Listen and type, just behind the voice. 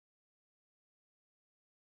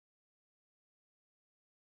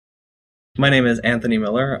My name is Anthony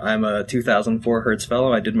Miller. I'm a 2004 Hertz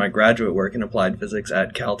Fellow. I did my graduate work in applied physics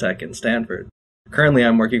at Caltech in Stanford. Currently,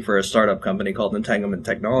 I'm working for a startup company called Entanglement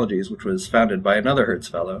Technologies, which was founded by another Hertz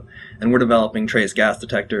Fellow, and we're developing trace gas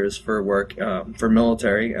detectors for work for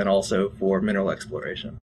military and also for mineral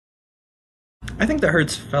exploration. I think the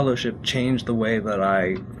Hertz Fellowship changed the way that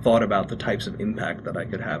I thought about the types of impact that I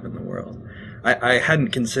could have in the world. I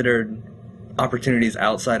hadn't considered opportunities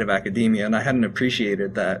outside of academia, and I hadn't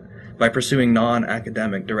appreciated that by pursuing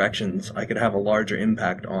non-academic directions, I could have a larger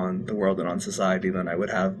impact on the world and on society than I would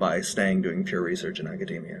have by staying doing pure research in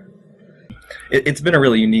academia. It's been a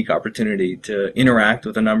really unique opportunity to interact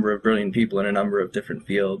with a number of brilliant people in a number of different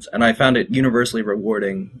fields, and I found it universally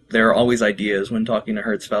rewarding. There are always ideas when talking to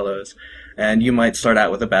Hertz Fellows, and you might start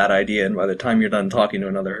out with a bad idea, and by the time you're done talking to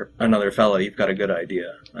another fellow, you've got a good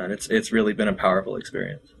idea, and it's really been a powerful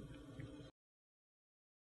experience.